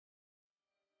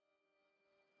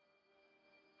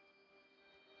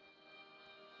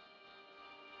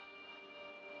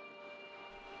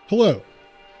Hello,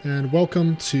 and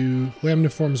welcome to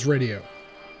Lamniforms Radio.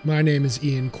 My name is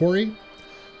Ian Corey.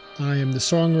 I am the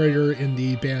songwriter in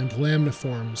the band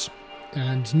Lamniforms,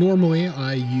 and normally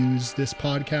I use this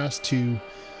podcast to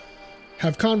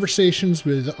have conversations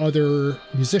with other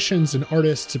musicians and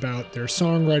artists about their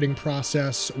songwriting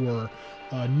process or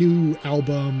a new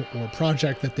album or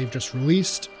project that they've just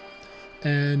released.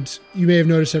 And you may have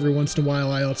noticed every once in a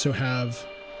while I also have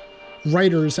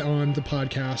writers on the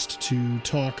podcast to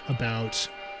talk about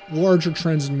larger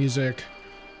trends in music,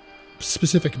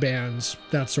 specific bands,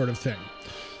 that sort of thing.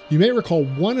 You may recall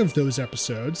one of those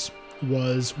episodes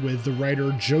was with the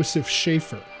writer Joseph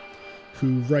Schaefer,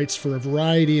 who writes for a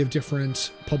variety of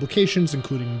different publications,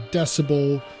 including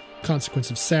Decibel, Consequence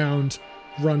of Sound,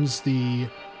 runs the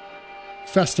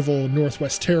festival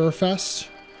Northwest Terror Fest,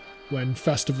 when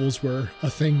festivals were a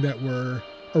thing that were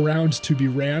around to be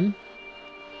ran.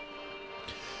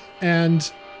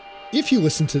 And if you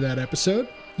listen to that episode,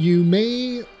 you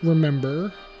may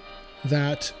remember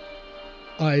that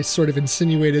I sort of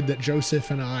insinuated that Joseph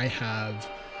and I have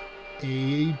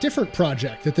a different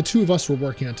project that the two of us were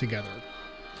working on together.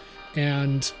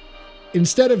 And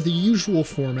instead of the usual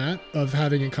format of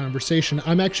having a conversation,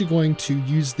 I'm actually going to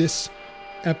use this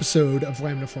episode of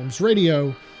Lamniforms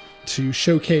Radio to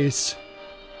showcase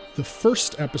the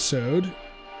first episode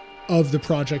of the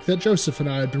project that Joseph and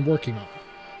I had been working on.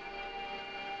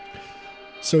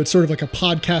 So it's sort of like a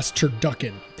podcast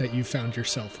turducken that you found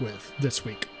yourself with this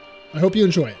week. I hope you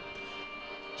enjoy it.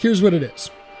 Here's what it is.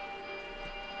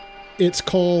 It's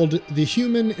called the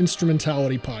Human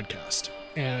Instrumentality Podcast,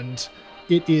 and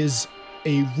it is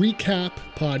a recap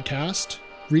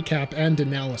and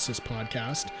analysis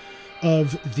podcast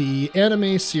of the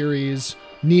anime series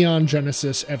Neon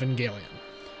Genesis Evangelion.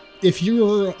 If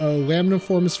you're a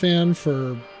Lamniforms fan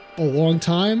for a long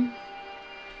time,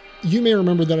 you may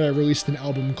remember that I released an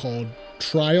album called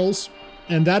Trials,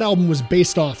 and that album was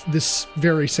based off this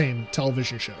very same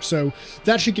television show. So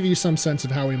that should give you some sense of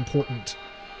how important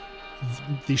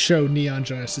the show Neon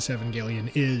Genesis Evangelion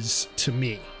is to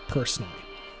me, personally.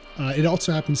 It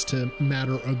also happens to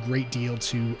matter a great deal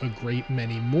to a great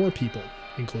many more people,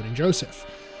 including Joseph.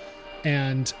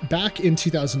 And back in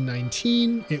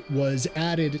 2019, it was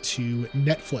added to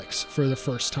Netflix for the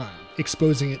first time,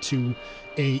 exposing it to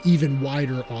an even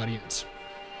wider audience.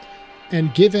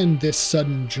 And given this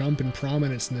sudden jump in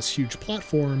prominence in this huge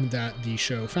platform that the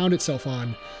show found itself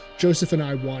on, Joseph and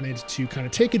I wanted to kind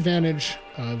of take advantage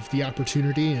of the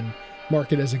opportunity and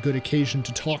mark it as a good occasion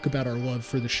to talk about our love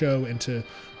for the show and to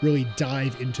really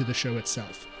dive into the show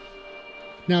itself.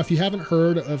 Now, if you haven't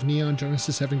heard of Neon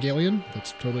Genesis Evangelion,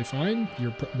 that's totally fine.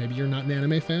 Maybe you're not an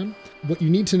anime fan. What you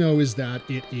need to know is that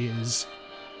it is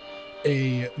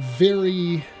a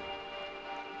very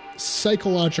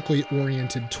psychologically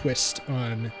oriented twist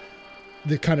on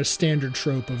the kind of standard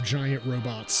trope of giant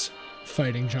robots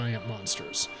fighting giant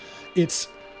monsters. It's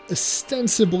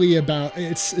ostensibly about,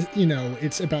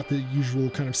 it's about the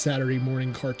usual kind of Saturday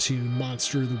morning cartoon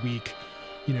monster of the week,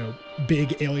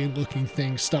 big alien looking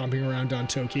things stomping around on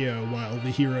Tokyo while the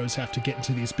heroes have to get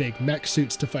into these big mech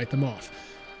suits to fight them off.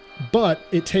 But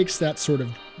it takes that sort of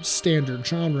standard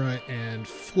genre and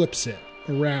flips it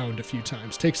around a few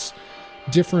times, takes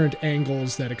different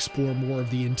angles that explore more of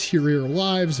the interior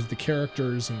lives of the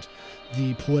characters and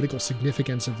the political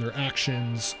significance of their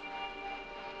actions,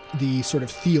 the sort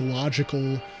of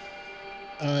theological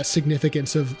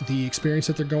significance of the experience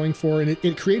that they're going for. And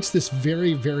it creates this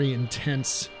very, very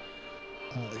intense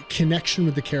connection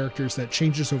with the characters that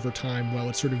changes over time while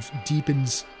it sort of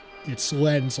deepens its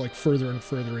lens like further and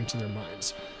further into their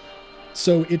minds.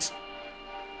 So it's,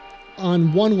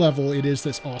 on one level, it is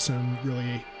this awesome,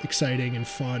 really exciting and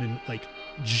fun and like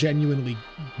genuinely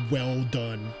well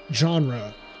done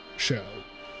genre show.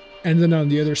 And then on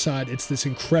the other side, it's this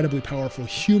incredibly powerful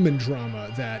human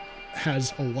drama that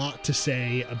has a lot to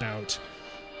say about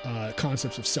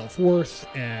concepts of self-worth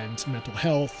and mental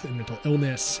health and mental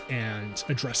illness and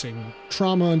addressing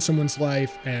trauma in someone's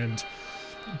life and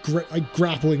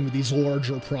grappling with these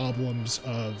larger problems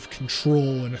of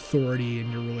control and authority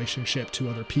in your relationship to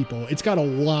other people. It's got a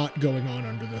lot going on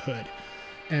under the hood.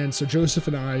 And so Joseph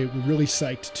and I were really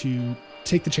psyched to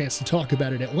take the chance to talk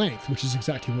about it at length, which is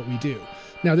exactly what we do.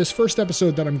 Now, this first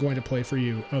episode that I'm going to play for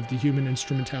you of the Human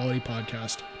Instrumentality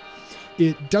Podcast,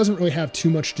 it doesn't really have too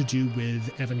much to do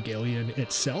with Evangelion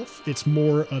itself. It's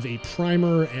more of a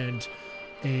primer and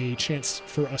a chance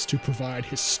for us to provide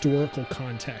historical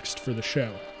context for the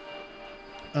show.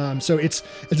 So it's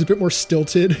a bit more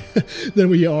stilted than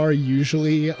we are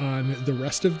usually on the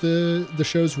rest of the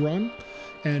show's run.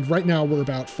 And right now we're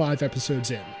about 5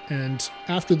 episodes in. And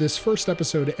after this first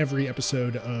episode, every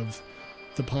episode of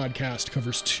the podcast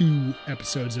covers 2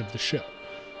 episodes of the show.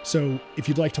 So if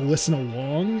you'd like to listen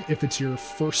along, if it's your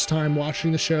first time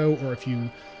watching the show, or if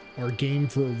you are game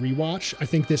for a rewatch, I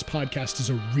think this podcast is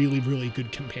a really, really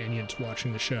good companion to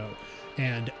watching the show.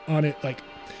 And on it,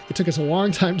 it took us a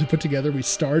long time to put together. We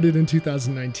started in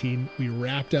 2019. We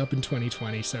wrapped up in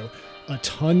 2020. So a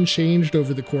ton changed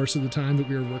over the course of the time that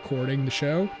we were recording the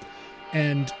show.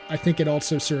 And I think it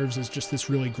also serves as just this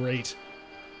really great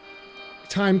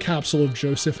time capsule of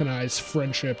Joseph and I's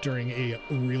friendship during a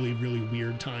really, really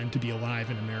weird time to be alive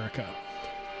in America.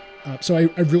 So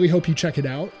I really hope you check it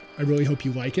out. I really hope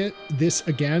you like it. This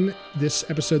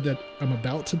episode that I'm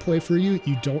about to play for you,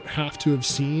 you don't have to have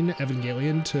seen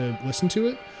Evangelion to listen to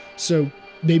it. So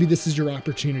maybe this is your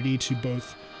opportunity to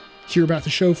both hear about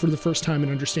the show for the first time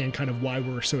and understand kind of why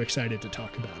we're so excited to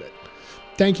talk about it.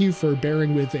 Thank you for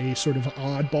bearing with a sort of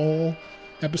oddball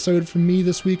episode from me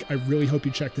this week. I really hope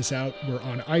you check this out. We're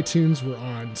on iTunes, we're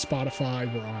on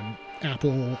Spotify, we're on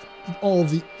Apple, all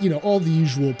the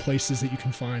usual places that you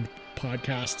can find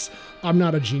podcasts. I'm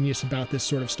not a genius about this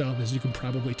sort of stuff, as you can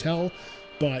probably tell,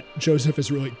 but Joseph has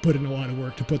really put in a lot of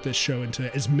work to put this show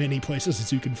into as many places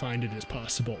as you can find it as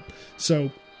possible.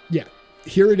 So yeah,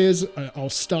 here it is.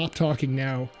 I'll stop talking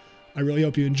now. I really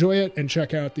hope you enjoy it, and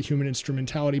check out the Human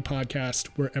Instrumentality podcast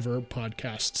wherever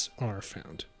podcasts are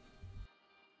found.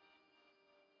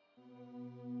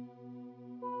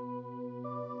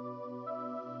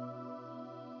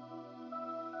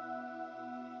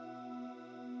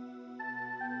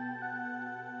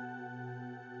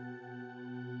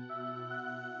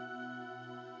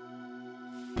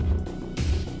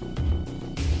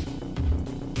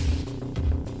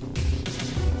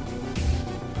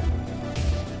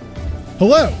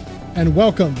 Hello, and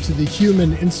welcome to the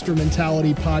Human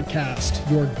Instrumentality Podcast,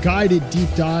 your guided deep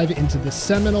dive into the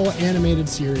seminal animated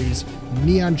series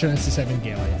Neon Genesis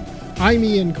Evangelion. I'm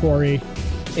Ian Corey.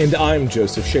 And I'm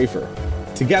Joseph Schaefer.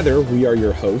 Together, we are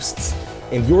your hosts,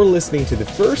 and you're listening to the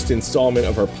first installment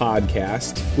of our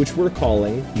podcast, which we're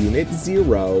calling Unit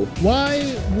Zero.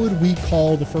 Why would we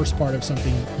call the first part of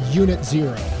something Unit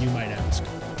Zero, you might ask?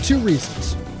 2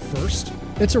 reasons. First,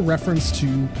 it's a reference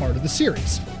to part of the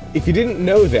series. If you didn't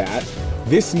know that,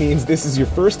 this means this is your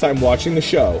first time watching the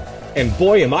show, and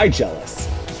boy am I jealous.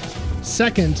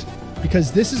 Second,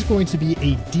 because this is going to be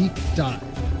a deep dive.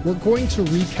 We're going to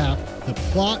recap the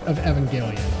plot of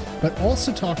Evangelion, but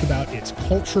also talk about its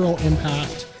cultural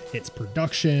impact, its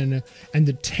production, and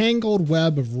the tangled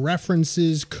web of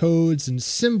references, codes, and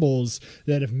symbols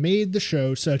that have made the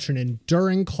show such an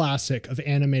enduring classic of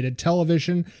animated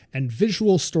television and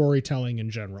visual storytelling in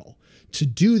general. To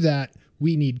do that,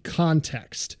 we need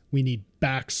context. We need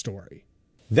backstory.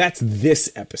 That's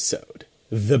this episode,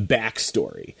 The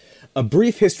Backstory. A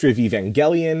brief history of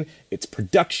Evangelion, its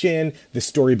production, the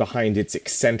story behind its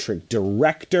eccentric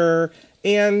director,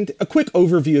 and a quick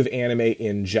overview of anime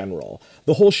in general.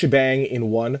 The whole shebang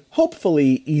in one,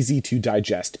 hopefully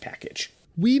easy-to-digest package.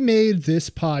 We made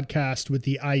this podcast with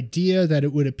the idea that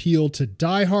it would appeal to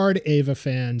diehard Eva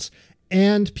fans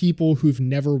and people who've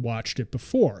never watched it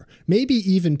before. Maybe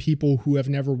even people who have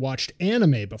never watched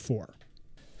anime before.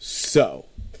 So,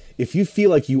 if you feel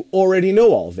like you already know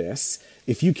all this,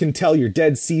 if you can tell your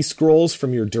Dead Sea Scrolls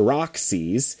from your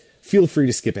Deroxys, feel free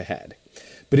to skip ahead.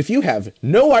 But if you have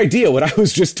no idea what I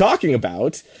was just talking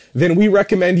about, then we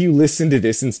recommend you listen to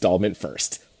this installment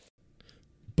first.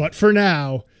 But for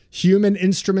now, Human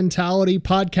Instrumentality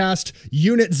Podcast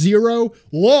Unit Zero,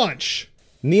 launch!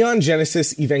 Neon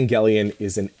Genesis Evangelion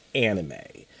is an anime,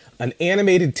 an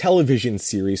animated television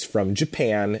series from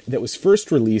Japan that was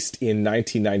first released in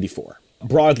 1994.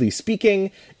 Broadly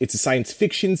speaking, it's a science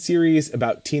fiction series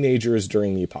about teenagers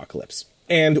during the apocalypse.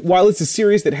 And while it's a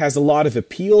series that has a lot of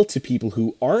appeal to people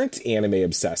who aren't anime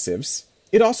obsessives,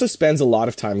 it also spends a lot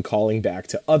of time calling back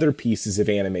to other pieces of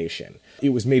animation. It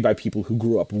was made by people who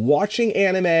grew up watching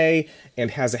anime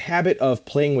and has a habit of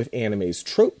playing with anime's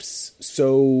tropes,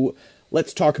 so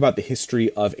let's talk about the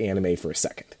history of anime for a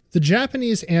second. The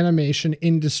Japanese animation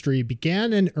industry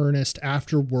began in earnest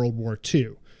after World War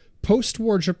II.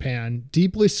 Post-war Japan,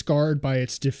 deeply scarred by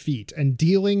its defeat and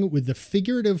dealing with the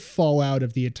figurative fallout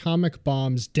of the atomic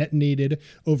bombs detonated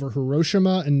over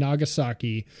Hiroshima and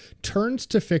Nagasaki, turned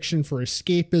to fiction for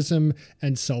escapism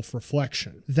and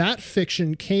self-reflection. That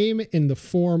fiction came in the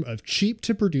form of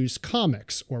cheap-to-produce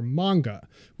comics, or manga,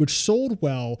 which sold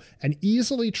well and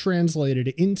easily translated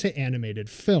into animated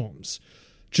films.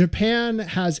 Japan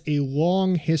has a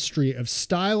long history of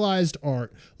stylized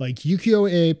art like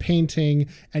ukiyo-e painting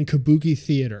and kabuki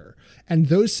theater, and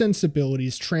those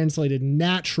sensibilities translated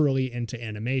naturally into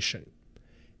animation.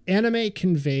 Anime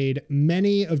conveyed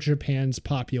many of Japan's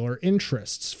popular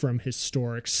interests, from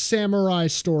historic samurai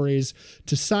stories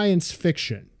to science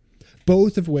fiction,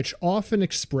 both of which often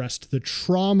expressed the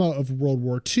trauma of World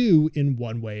War II in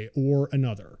one way or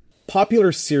another.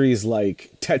 Popular series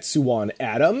like Tetsuwan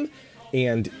Atom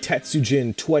and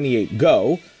Tetsujin 28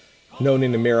 Go, known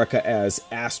in America as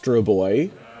Astro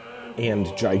Boy and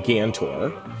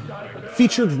Gigantor,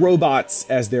 featured robots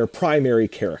as their primary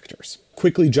characters.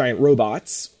 Quickly Giant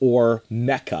Robots, or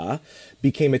mecha,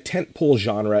 became a tentpole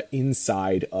genre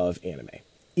inside of anime.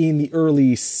 In the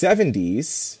early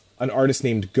 70s, an artist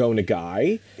named Go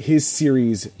Nagai, his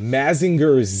series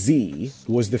Mazinger Z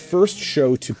was the first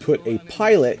show to put a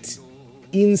pilot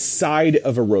inside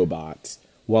of a robot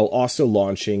while also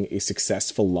launching a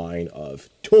successful line of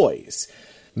toys,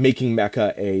 making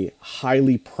mecha a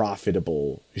highly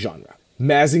profitable genre.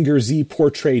 Mazinger Z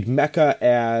portrayed mecha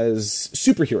as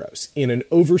superheroes in an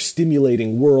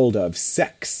overstimulating world of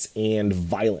sex and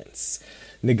violence.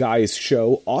 Nagai's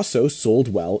show also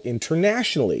sold well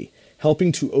internationally,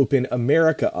 helping to open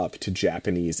America up to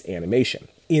Japanese animation.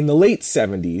 In the late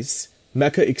 70s,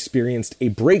 mecha experienced a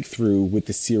breakthrough with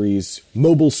the series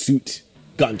Mobile Suit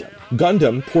Gundam.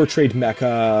 Gundam portrayed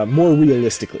mecha more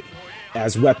realistically,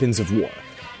 as weapons of war,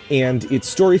 and its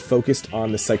story focused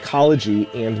on the psychology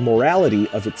and morality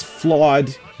of its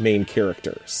flawed main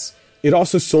characters. It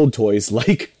also sold toys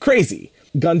like crazy.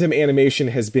 Gundam animation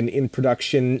has been in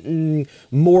production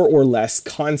more or less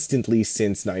constantly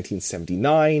since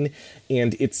 1979,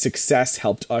 and its success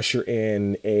helped usher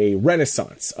in a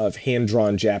renaissance of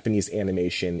hand-drawn Japanese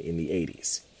animation in the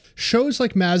 80s. Shows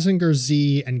like Mazinger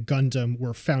Z and Gundam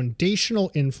were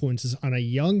foundational influences on a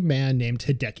young man named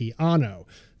Hideki Anno,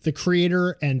 the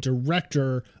creator and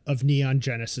director of Neon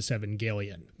Genesis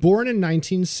Evangelion. Born in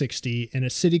 1960 in a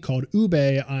city called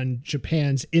Ube on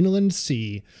Japan's inland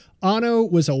sea, Anno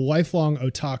was a lifelong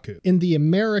otaku in the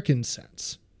American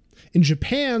sense. In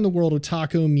Japan, the word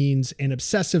otaku means an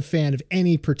obsessive fan of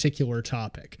any particular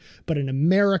topic. But in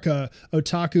America,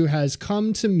 otaku has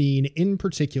come to mean, in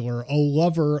particular, a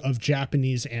lover of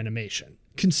Japanese animation.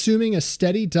 Consuming a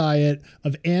steady diet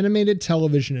of animated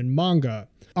television and manga,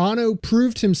 Anno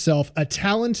proved himself a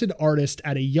talented artist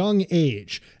at a young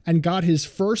age and got his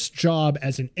first job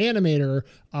as an animator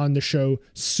on the show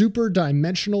Super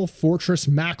Dimensional Fortress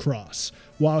Macross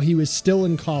while he was still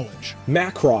in college.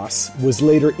 Macross was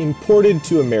later imported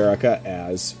to America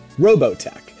as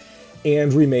Robotech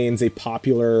and remains a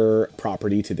popular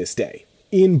property to this day.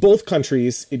 In both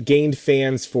countries, it gained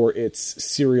fans for its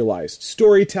serialized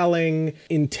storytelling,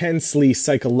 intensely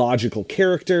psychological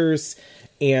characters,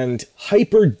 and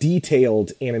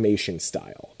hyper-detailed animation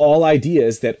style. All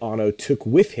ideas that Anno took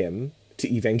with him to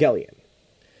Evangelion.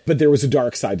 But there was a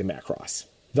dark side to Macross.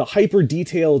 The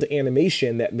hyper-detailed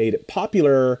animation that made it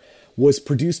popular was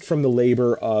produced from the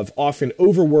labor of often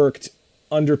overworked,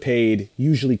 underpaid,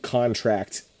 usually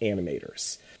contract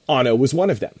animators. Anno was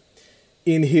one of them.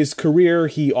 In his career,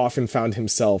 he often found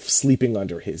himself sleeping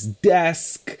under his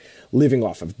desk, living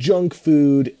off of junk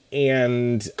food,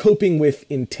 and coping with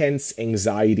intense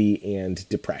anxiety and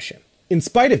depression. In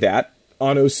spite of that,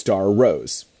 Anno's star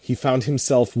rose. He found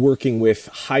himself working with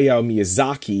Hayao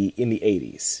Miyazaki in the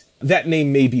 80s. That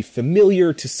name may be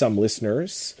familiar to some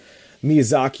listeners.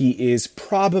 Miyazaki is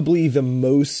probably the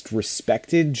most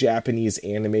respected Japanese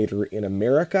animator in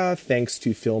America, thanks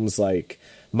to films like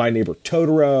My Neighbor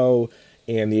Totoro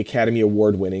and the Academy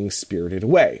Award-winning Spirited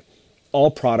Away,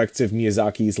 all products of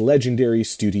Miyazaki's legendary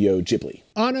studio Ghibli.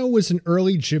 Anno was an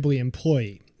early Ghibli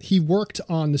employee. He worked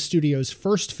on the studio's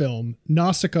first film,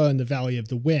 Nausicaa in the Valley of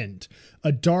the Wind,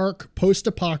 a dark,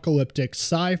 post-apocalyptic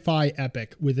sci-fi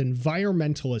epic with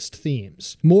environmentalist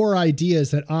themes, more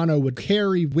ideas that Anno would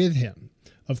carry with him.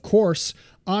 Of course,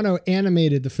 Anno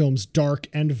animated the film's dark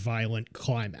and violent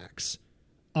climax.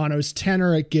 Anno's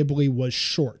tenure at Ghibli was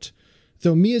short.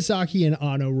 Though Miyazaki and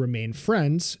Anno remain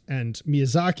friends, and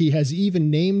Miyazaki has even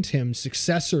named him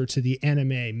successor to the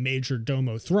anime Major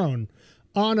Domo throne,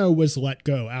 Anno was let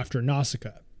go after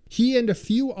Nausicaa. He and a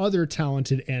few other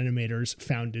talented animators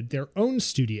founded their own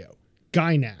studio,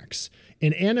 Gainax,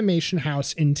 an animation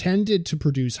house intended to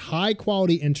produce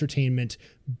high-quality entertainment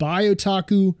by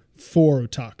otaku for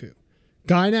otaku.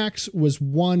 Gainax was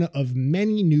one of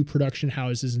many new production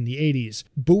houses in the 80s,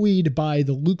 buoyed by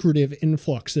the lucrative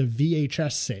influx of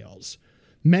VHS sales.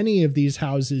 Many of these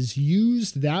houses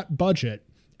used that budget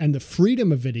and the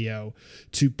freedom of video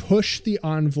to push the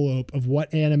envelope of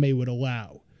what anime would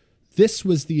allow. This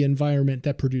was the environment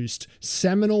that produced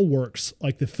seminal works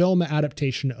like the film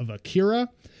adaptation of Akira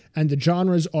and the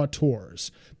genre's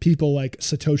auteurs, people like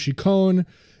Satoshi Kon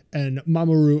and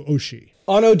Mamoru Oshii.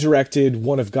 Anno directed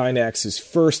one of Gainax's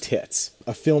first hits,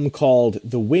 a film called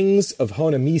The Wings of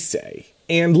Hanamise,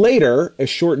 and later a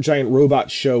short giant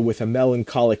robot show with a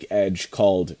melancholic edge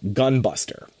called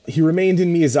Gunbuster. He remained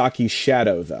in Miyazaki's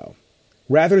shadow, though.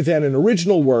 Rather than an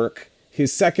original work,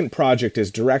 his second project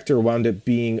as director wound up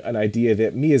being an idea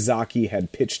that Miyazaki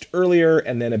had pitched earlier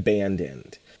and then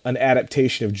abandoned. An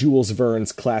adaptation of Jules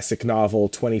Verne's classic novel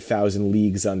 20,000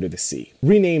 Leagues Under the Sea.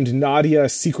 Renamed Nadia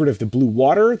Secret of the Blue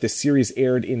Water, the series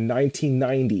aired in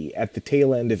 1990 at the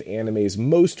tail end of anime's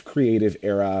most creative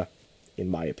era,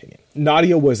 in my opinion.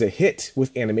 Nadia was a hit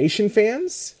with animation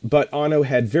fans, but Anno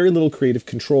had very little creative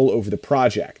control over the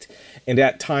project, and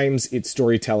at times its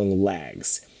storytelling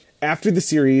lags. After the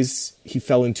series, he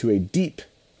fell into a deep,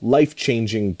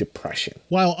 life-changing depression.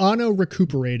 While Anno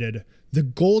recuperated, the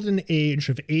golden age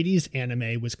of 80s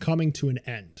anime was coming to an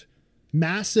end.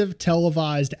 Massive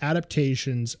televised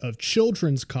adaptations of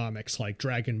children's comics like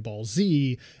Dragon Ball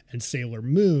Z and Sailor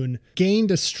Moon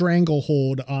gained a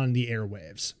stranglehold on the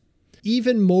airwaves.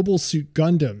 Even Mobile Suit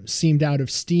Gundam seemed out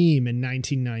of steam in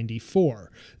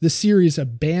 1994. The series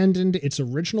abandoned its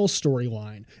original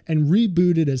storyline and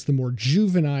rebooted as the more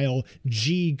juvenile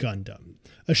G Gundam,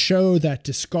 a show that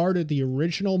discarded the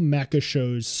original mecha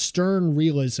show's stern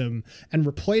realism and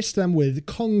replaced them with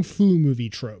kung fu movie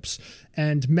tropes,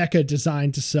 and mecha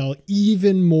designed to sell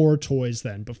even more toys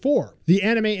than before. The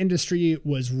anime industry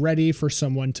was ready for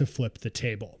someone to flip the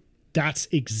table. That's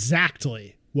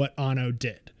exactly what Anno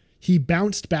did. He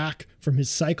bounced back from his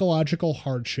psychological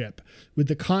hardship with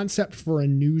the concept for a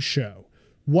new show,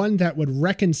 one that would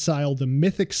reconcile the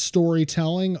mythic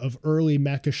storytelling of early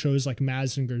mecha shows like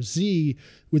Mazinger Z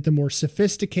with the more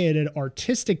sophisticated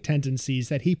artistic tendencies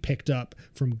that he picked up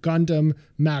from Gundam,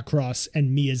 Macross,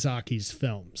 and Miyazaki's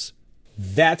films.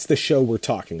 That's the show we're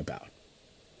talking about.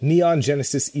 Neon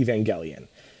Genesis Evangelion.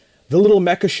 The little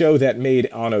mecha show that made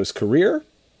Anno's career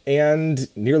and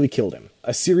nearly killed him.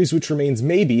 A series which remains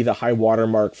maybe the high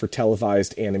watermark for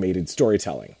televised animated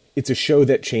storytelling. It's a show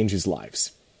that changes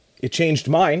lives. It changed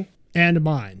mine. And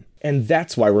mine. And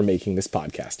that's why we're making this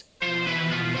podcast.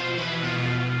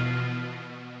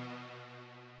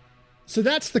 So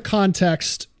that's the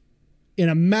context in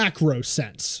a macro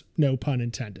sense, no pun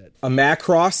intended. A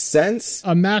Macross sense?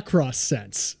 A Macross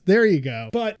sense. There you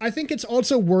go. But I think it's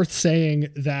also worth saying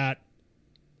that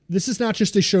this is not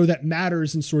just a show that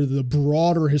matters in sort of the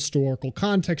broader historical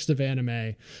context of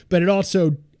anime, but it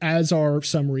also, as our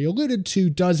summary alluded to,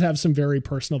 does have some very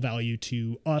personal value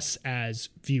to us as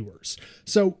viewers.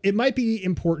 So it might be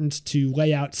important to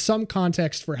lay out some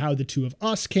context for how the two of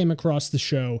us came across the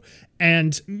show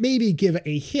and maybe give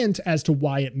a hint as to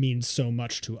why it means so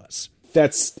much to us.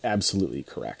 That's absolutely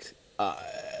correct.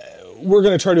 We're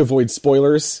going to try to avoid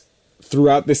spoilers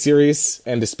throughout the series,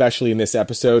 and especially in this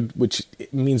episode, which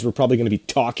means we're probably going to be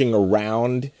talking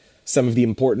around some of the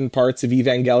important parts of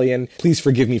Evangelion. Please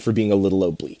forgive me for being a little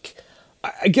oblique.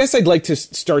 I guess I'd like to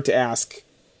start to ask,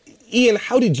 Ian,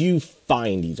 how did you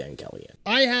find Evangelion?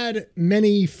 I had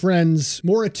many friends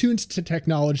more attuned to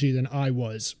technology than I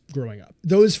was growing up.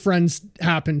 Those friends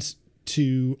happened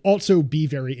to also be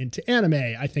very into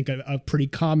anime. I think a pretty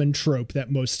common trope that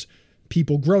most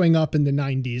people growing up in the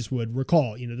 90s would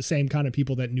recall. You know, the same kind of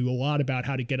people that knew a lot about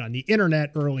how to get on the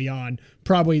internet early on,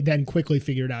 probably then quickly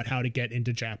figured out how to get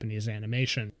into Japanese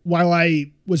animation. While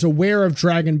I was aware of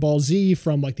Dragon Ball Z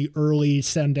from like the early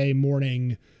Sunday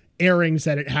morning airings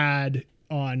that it had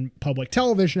on public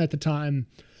television at the time,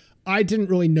 I didn't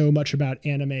really know much about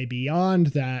anime beyond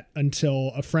that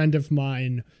until a friend of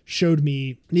mine showed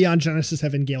me Neon Genesis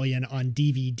Evangelion on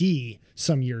DVD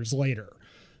some years later.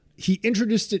 He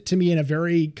introduced it to me in a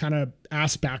very kind of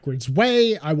ass-backwards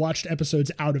way. I watched episodes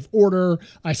out of order.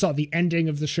 I saw the ending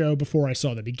of the show before I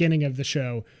saw the beginning of the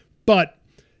show. But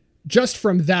just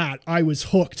from that, I was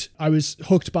hooked. I was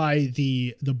hooked by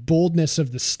the boldness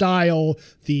of the style,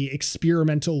 the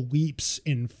experimental leaps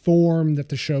in form that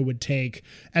the show would take,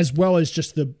 as well as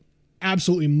just the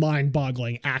absolutely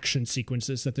mind-boggling action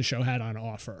sequences that the show had on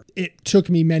offer. It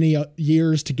took me many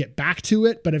years to get back to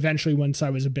it, but eventually once I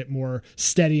was a bit more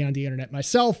steady on the internet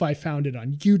myself, I found it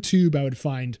on YouTube. I would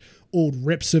find old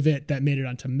rips of it that made it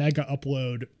onto Mega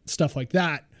Upload, stuff like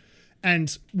that,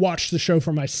 and watched the show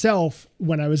for myself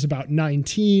when I was about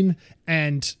 19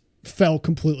 and fell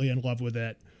completely in love with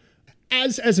it.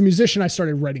 As a musician, I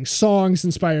started writing songs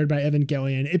inspired by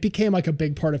Evangelion. It became like a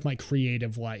big part of my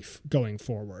creative life going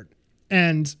forward.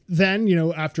 And then, you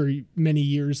know, after many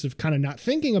years of kind of not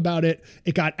thinking about it,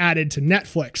 it got added to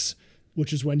Netflix.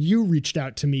 which is when you reached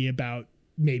out to me about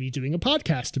maybe doing a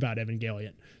podcast about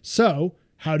Evangelion. So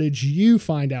how did you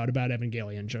find out about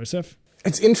Evangelion, Joseph?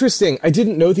 It's interesting. I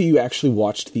didn't know that you actually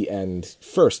watched the end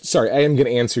first. Sorry, I am going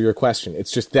to answer your question.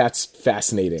 It's just that's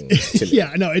fascinating to me.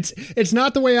 Yeah, no, it's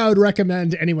not the way I would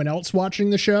recommend anyone else watching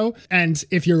the show. And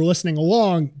if you're listening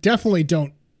along, definitely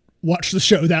don't watch the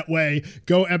show that way.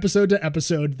 Go episode to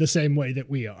episode the same way that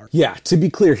we are. Yeah, to be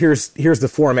clear, here's the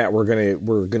format we're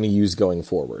gonna use going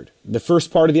forward. The first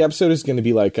part of the episode is going to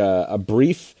be like a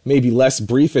brief, maybe less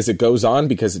brief as it goes on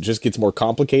because it just gets more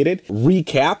complicated,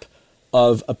 recap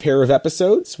of a pair of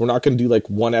episodes. We're not going to do like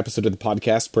one episode of the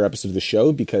podcast per episode of the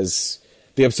show because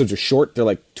the episodes are short. They're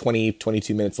like 20,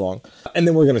 22 minutes long. And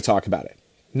then we're going to talk about it.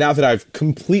 Now that I've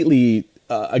completely,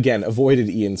 again, avoided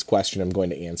Ian's question, I'm going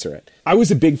to answer it. I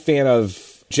was a big fan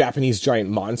of Japanese giant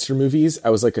monster movies. I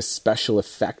was like a special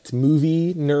effect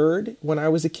movie nerd when I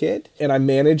was a kid. And I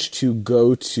managed to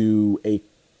go to a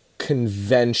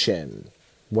convention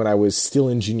when I was still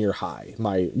in junior high.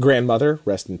 My grandmother,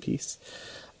 rest in peace,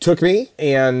 took me,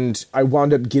 and I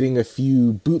wound up getting a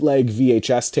few bootleg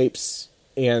VHS tapes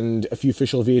and a few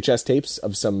official VHS tapes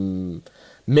of some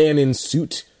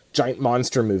man-in-suit giant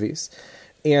monster movies.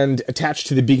 And attached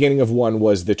to the beginning of one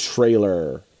was the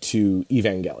trailer to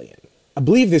Evangelion. I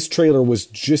believe this trailer was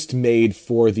just made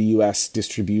for the US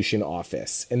distribution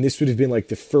office, and this would have been like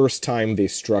the first time they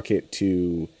struck it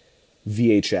to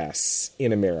VHS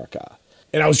in America.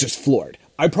 And I was just floored.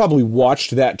 I probably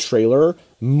watched that trailer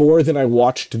more than I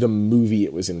watched the movie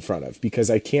it was in front of, because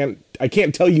I can't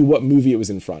tell you what movie it was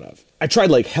in front of. I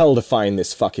tried like hell to find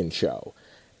this fucking show,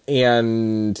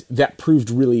 and that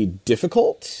proved really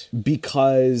difficult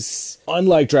because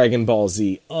unlike Dragon Ball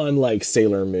Z, unlike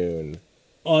Sailor Moon,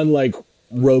 unlike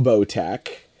Robotech,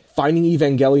 finding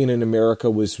Evangelion in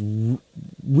America was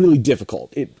really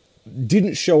difficult. It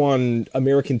didn't show on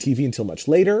American TV until much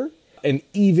later, and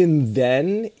even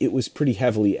then it was pretty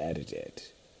heavily edited.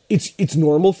 It's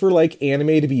normal for like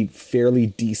anime to be fairly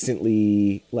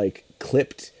decently like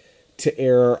clipped to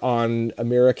air on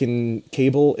American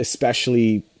cable,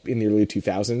 especially in the early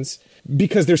 2000s,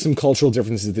 because there's some cultural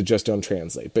differences that just don't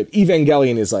translate. But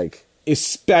Evangelion is like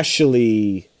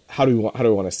especially, how do I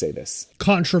want to say this?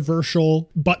 Controversial,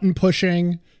 button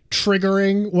pushing,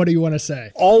 triggering. What do you want to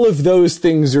say? All of those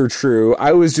things are true.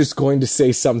 I was just going to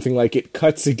say something like it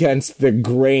cuts against the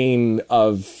grain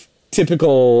of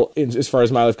typical, as far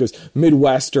as my life goes,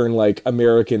 Midwestern, like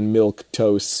American milk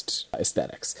toast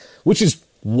aesthetics, which is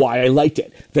why I liked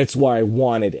it. That's why I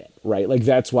wanted it, right? Like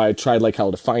that's why I tried like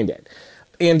hell to find it.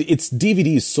 And its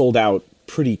DVDs sold out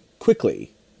pretty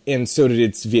quickly, and so did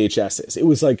its VHSs. It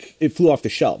was like it flew off the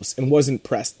shelves and wasn't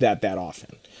pressed that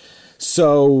often.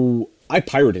 So I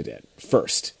pirated it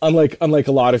first, unlike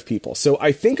a lot of people. So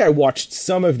I think I watched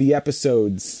some of the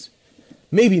episodes,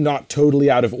 maybe not totally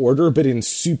out of order, but in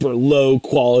super low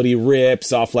quality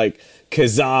rips off like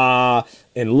Kazaa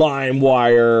and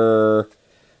LimeWire.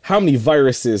 How many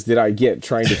viruses did I get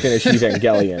trying to finish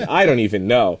Evangelion? I don't even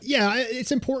know. Yeah,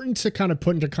 it's important to kind of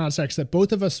put into context that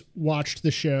both of us watched the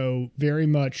show very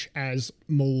much as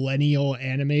millennial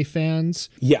anime fans.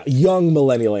 Yeah, young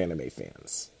millennial anime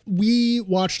fans. We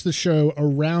watched the show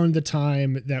around the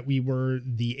time that we were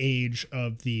the age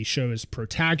of the show's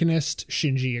protagonist,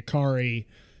 Shinji Ikari,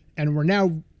 and we're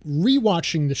now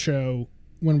rewatching the show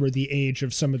when we're the age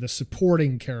of some of the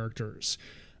supporting characters.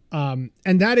 And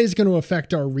that is going to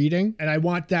affect our reading, and I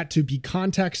want that to be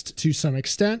context to some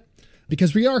extent,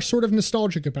 because we are sort of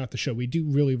nostalgic about the show. We do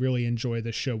really, really enjoy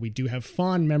the show. We do have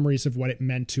fond memories of what it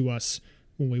meant to us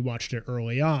when we watched it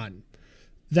early on.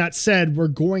 That said, we're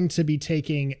going to be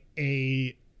taking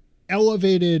a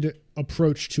elevated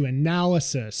approach to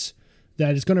analysis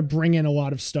that is going to bring in a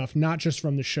lot of stuff, not just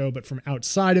from the show, but from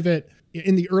outside of it.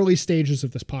 In the early stages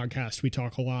of this podcast, we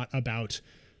talk a lot about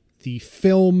the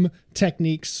film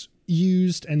techniques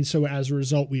used. And so as a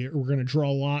result, we're going to draw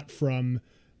a lot from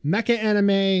mecha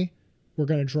anime. We're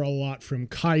going to draw a lot from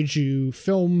kaiju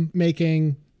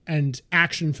filmmaking and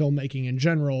action filmmaking in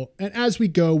general. And as we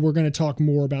go, we're going to talk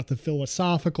more about the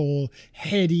philosophical,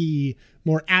 heady,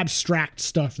 more abstract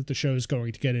stuff that the show is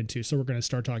going to get into. So we're going to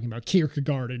start talking about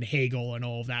Kierkegaard and Hegel and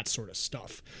all of that sort of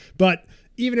stuff. But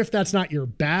even if that's not your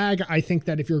bag, I think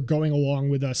that if you're going along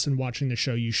with us and watching the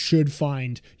show, you should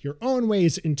find your own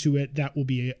ways into it that will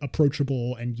be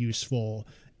approachable and useful,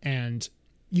 and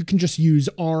you can just use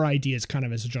our ideas kind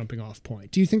of as a jumping off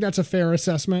point. Do you think that's a fair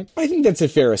assessment? I think that's a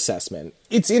fair assessment.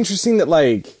 It's interesting that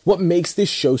like what makes this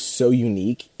show so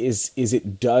unique is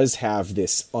it does have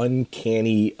this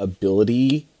uncanny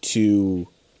ability to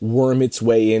worm its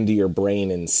way into your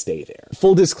brain and stay there.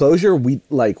 Full disclosure, we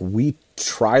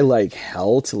try like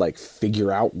hell to like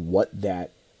figure out what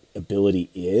that ability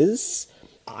is.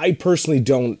 I personally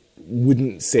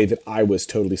wouldn't say that I was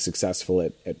totally successful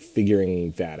at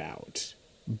figuring that out.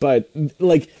 But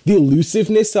like the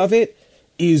elusiveness of it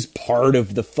is part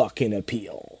of the fucking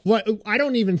appeal. Well, I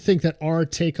don't even think that our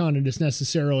take on it is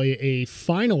necessarily a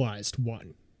finalized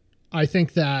one. I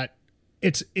think that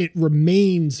it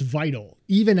remains vital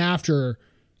even after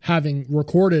having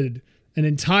recorded an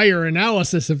entire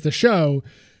analysis of the show.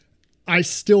 I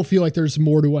still feel like there's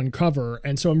more to uncover.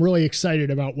 And so I'm really excited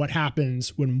about what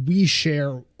happens when we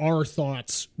share our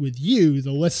thoughts with you,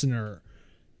 the listener,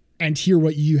 and hear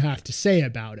what you have to say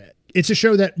about it. It's a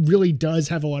show that really does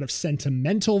have a lot of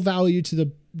sentimental value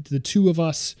to the two of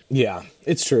us. Yeah,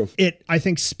 it's true. It, I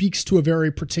think, speaks to a very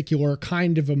particular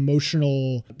kind of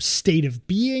emotional state of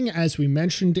being. As we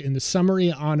mentioned in the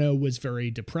summary, Anna was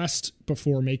very depressed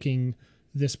before making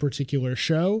this particular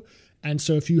show. And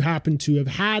so if you happen to have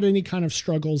had any kind of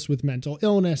struggles with mental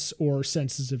illness or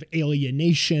senses of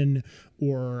alienation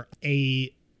or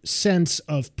a sense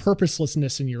of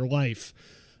purposelessness in your life,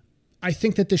 I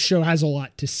think that this show has a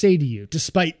lot to say to you,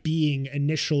 despite being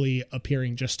initially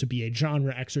appearing just to be a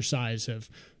genre exercise of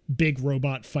big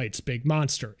robot fights, big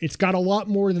monster. It's got a lot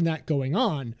more than that going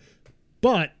on,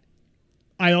 but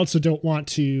I also don't want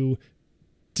to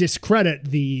discredit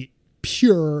the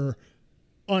pure,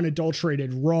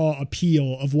 unadulterated, raw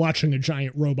appeal of watching a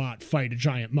giant robot fight a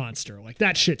giant monster. Like,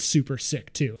 that shit's super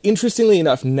sick too. Interestingly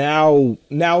enough, now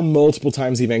multiple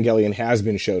times Evangelion has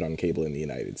been showed on cable in the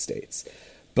United States,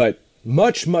 but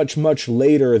much, much, much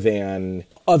later than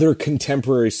other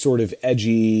contemporary sort of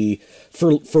edgy,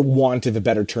 for want of a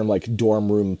better term, like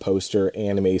dorm room poster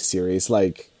anime series.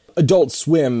 Like Adult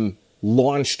Swim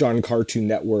launched on Cartoon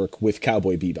Network with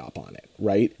Cowboy Bebop on it,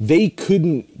 right? They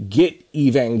couldn't get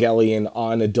Evangelion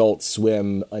on Adult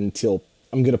Swim until,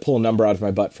 I'm going to pull a number out of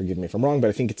my butt, forgive me if I'm wrong, but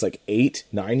I think it's like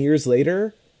 8-9 years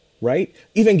later, right?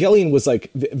 Evangelion was like,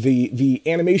 the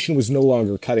animation was no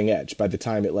longer cutting edge by the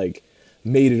time it like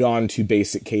made it onto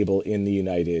basic cable in the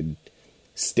United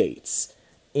States.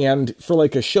 And for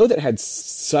like a show that had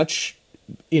such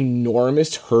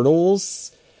enormous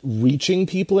hurdles reaching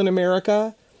people in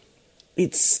America,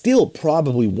 it's still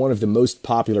probably one of the most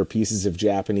popular pieces of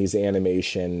Japanese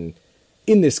animation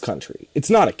in this country. It's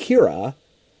not Akira,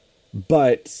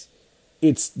 but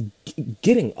it's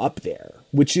getting up there,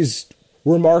 which is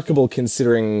remarkable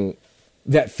considering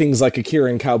that things like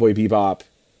Akira and Cowboy Bebop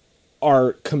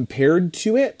are, compared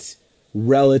to it,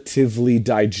 relatively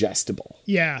digestible.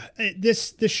 Yeah,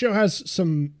 this show has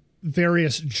some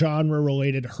various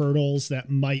genre-related hurdles that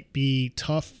might be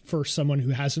tough for someone who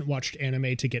hasn't watched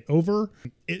anime to get over.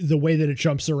 The way that it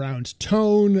jumps around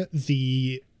tone,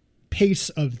 the pace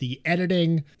of the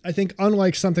editing. I think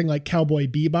unlike something like Cowboy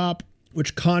Bebop,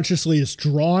 which consciously is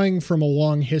drawing from a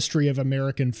long history of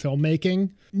American filmmaking,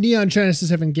 Neon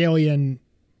Genesis Evangelion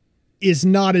is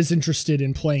not as interested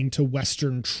in playing to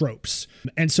Western tropes.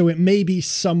 And so it may be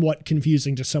somewhat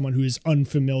confusing to someone who is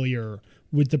unfamiliar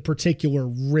with the particular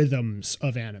rhythms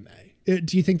of anime.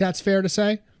 Do you think that's fair to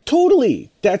say?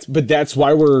 Totally. That's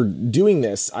why we're doing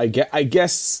this. I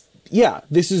guess, yeah,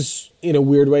 this is, in a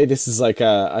weird way, this is like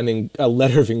a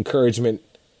letter of encouragement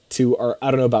to our, I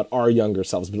don't know about our younger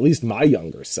selves, but at least my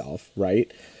younger self,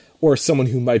 right? Or someone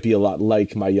who might be a lot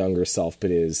like my younger self, but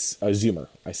is a Zoomer,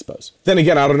 I suppose. Then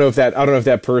again, I don't know if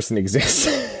that person exists.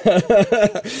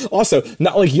 Also,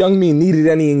 not like young me needed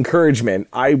any encouragement.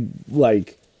 I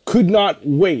could not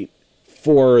wait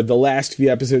for the last few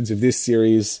episodes of this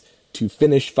series to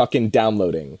finish fucking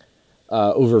downloading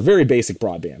over very basic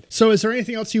broadband. So is there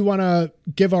anything else you want to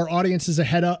give our audiences a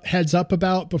heads up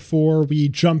about before we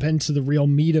jump into the real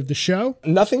meat of the show?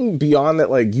 Nothing beyond that,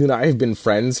 like, you and I have been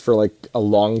friends for like a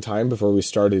long time before we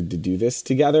started to do this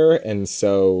together. And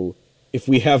so if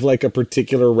we have like a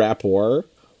particular rapport,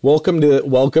 welcome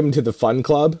to the fun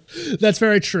club. That's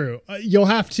very true. You'll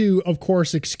have to, of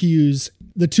course, excuse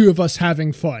the two of us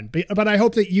having fun, but I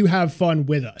hope that you have fun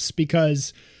with us,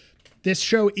 because this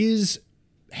show is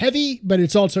heavy, but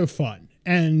it's also fun.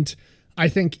 And I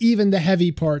think even the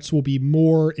heavy parts will be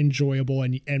more enjoyable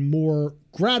and more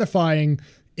gratifying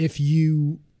if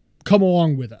you come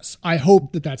along with us. I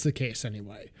hope that that's the case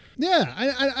anyway. Yeah,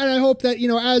 I hope that,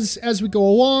 as we go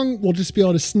along, we'll just be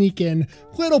able to sneak in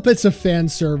little bits of fan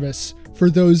service for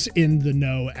those in the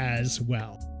know as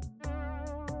well.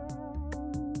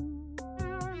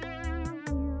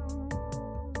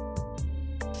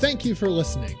 Thank you for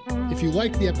listening. If you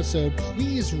liked the episode,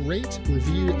 please rate,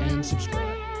 review, and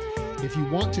subscribe. If you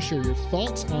want to share your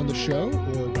thoughts on the show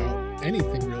or about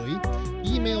anything really,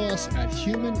 email us at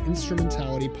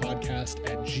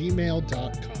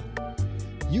humaninstrumentalitypodcast@gmail.com.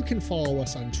 You can follow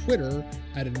us on Twitter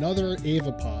at Another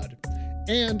AvaPod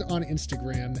and on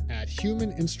Instagram at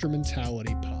Human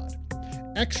Instrumentality Pod.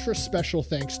 Extra special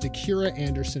thanks to Kira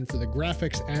Anderson for the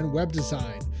graphics and web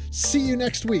design. See you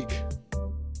next week.